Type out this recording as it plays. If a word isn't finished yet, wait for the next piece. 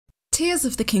Tears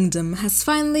of the Kingdom has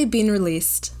finally been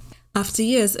released, after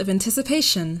years of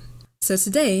anticipation. So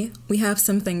today, we have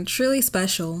something truly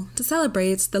special to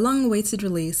celebrate the long-awaited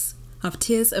release of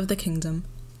Tears of the Kingdom,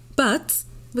 but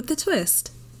with the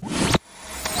twist.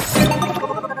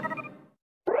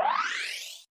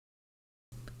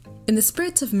 In the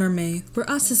spirit of Mermay, where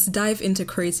artists dive into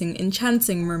creating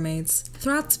enchanting mermaids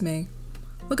throughout May,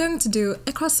 we're going to do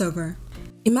a crossover.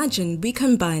 Imagine we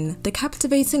combine the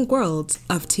captivating world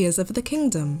of Tears of the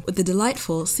Kingdom with the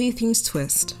delightful sea-themed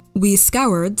twist. We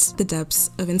scoured the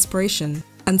depths of inspiration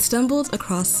and stumbled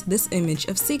across this image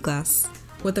of sea glass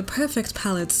with the perfect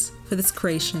palette for this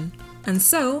creation. And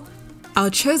so,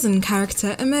 our chosen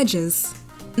character emerges.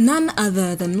 None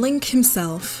other than Link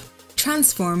himself,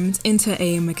 transformed into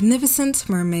a magnificent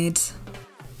mermaid.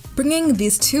 Bringing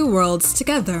these two worlds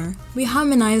together, we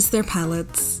harmonize their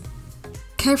palettes,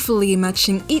 carefully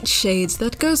matching each shade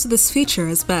that goes with this feature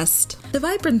as best. The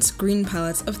vibrant green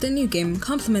palette of the new game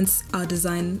complements our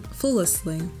design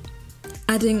flawlessly,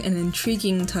 adding an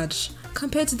intriguing touch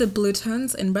compared to the blue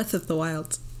tones in Breath of the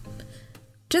Wild.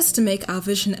 Just to make our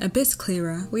vision a bit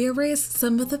clearer, we erase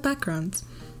some of the background.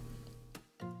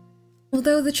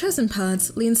 Although the chosen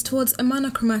palette leans towards a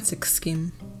monochromatic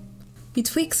scheme, we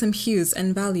tweak some hues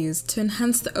and values to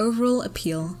enhance the overall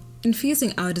appeal,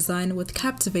 infusing our design with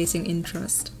captivating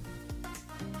interest.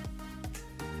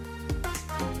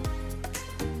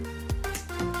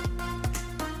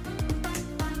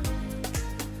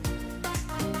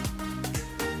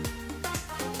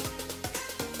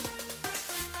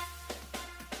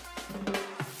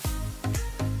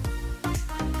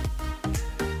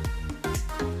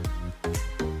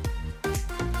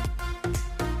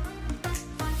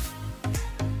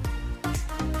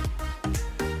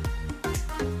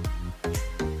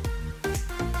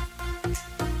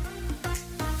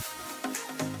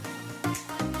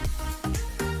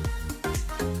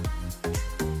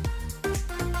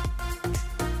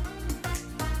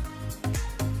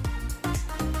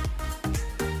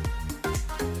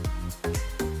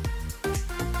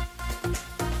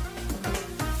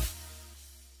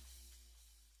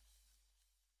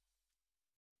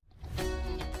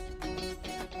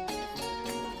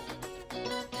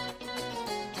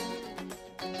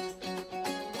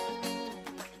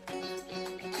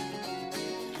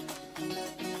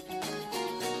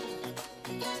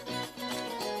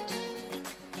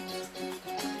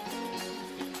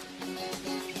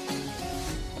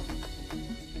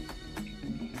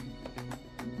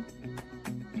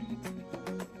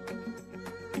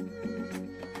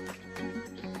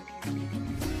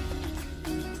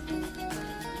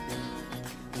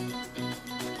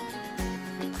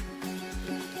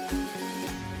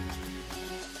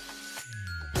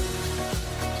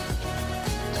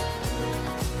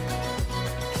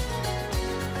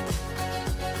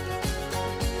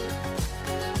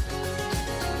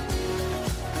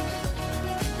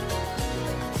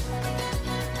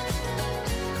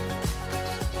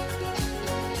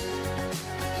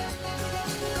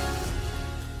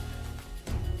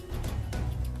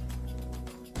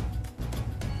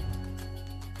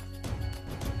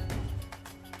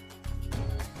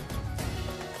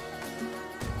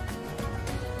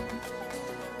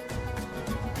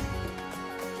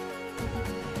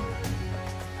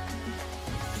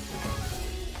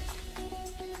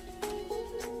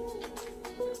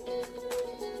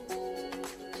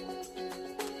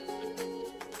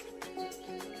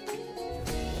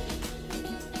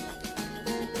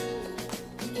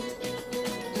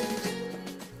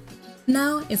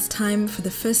 Now it's time for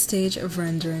the first stage of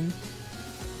rendering,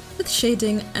 with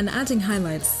shading and adding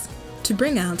highlights to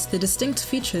bring out the distinct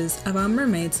features of our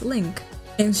mermaid Link,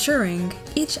 ensuring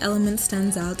each element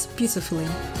stands out beautifully.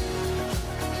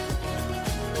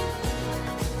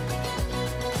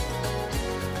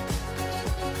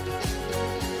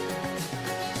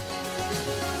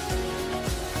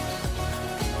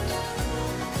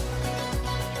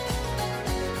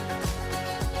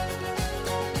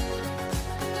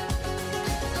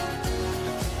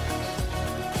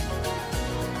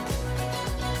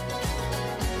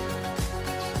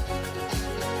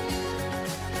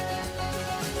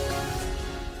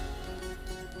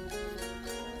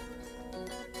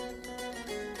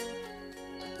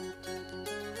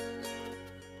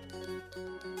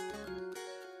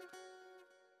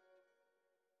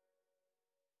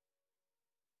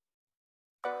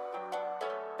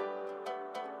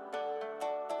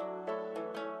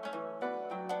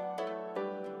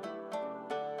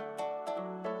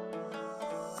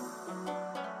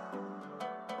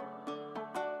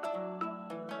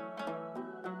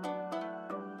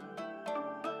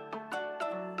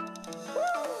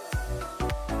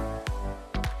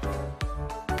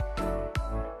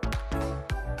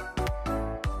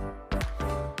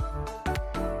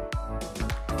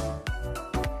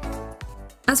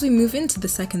 As we move into the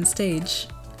second stage,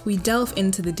 we delve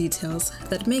into the details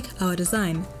that make our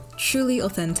design truly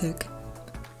authentic.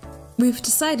 We've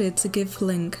decided to give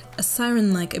Link a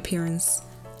siren-like appearance,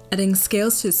 adding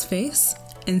scales to his face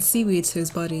and seaweed to his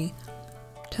body,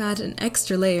 to add an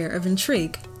extra layer of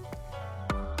intrigue.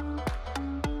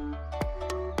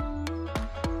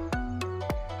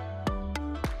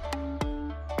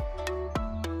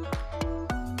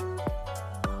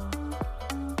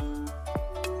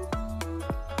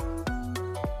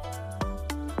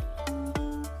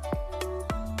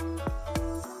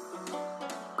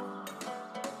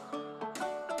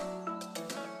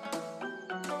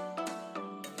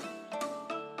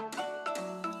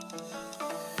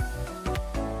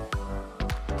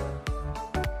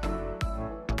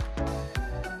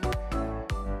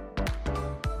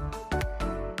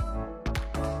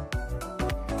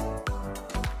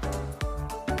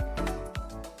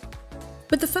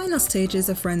 With the final stages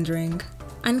of rendering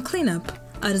and cleanup,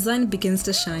 our design begins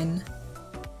to shine.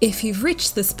 If you've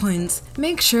reached this point,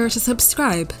 make sure to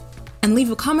subscribe and leave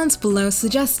a comment below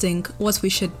suggesting what we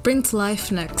should bring to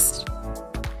life next.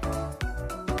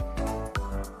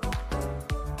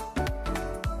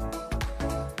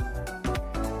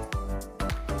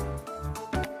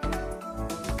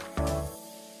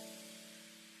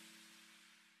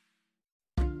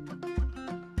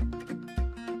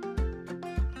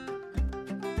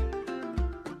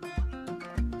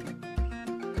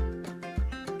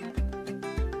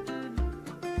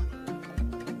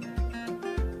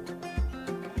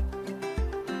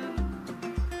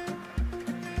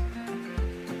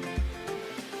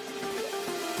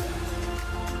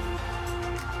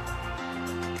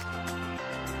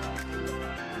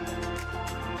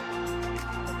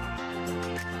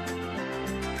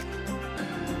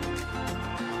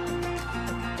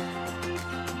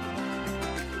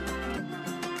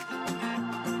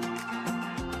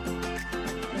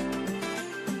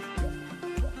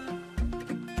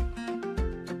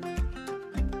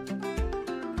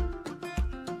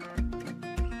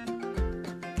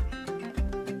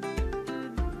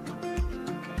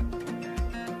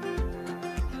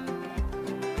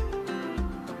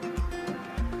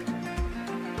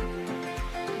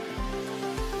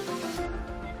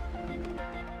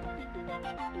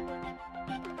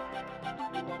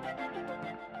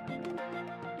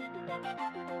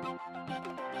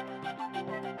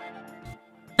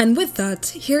 And with that,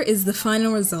 here is the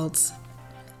final result.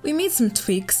 We made some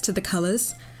tweaks to the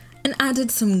colors and added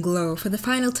some glow for the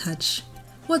final touch.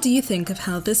 What do you think of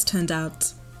how this turned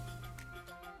out?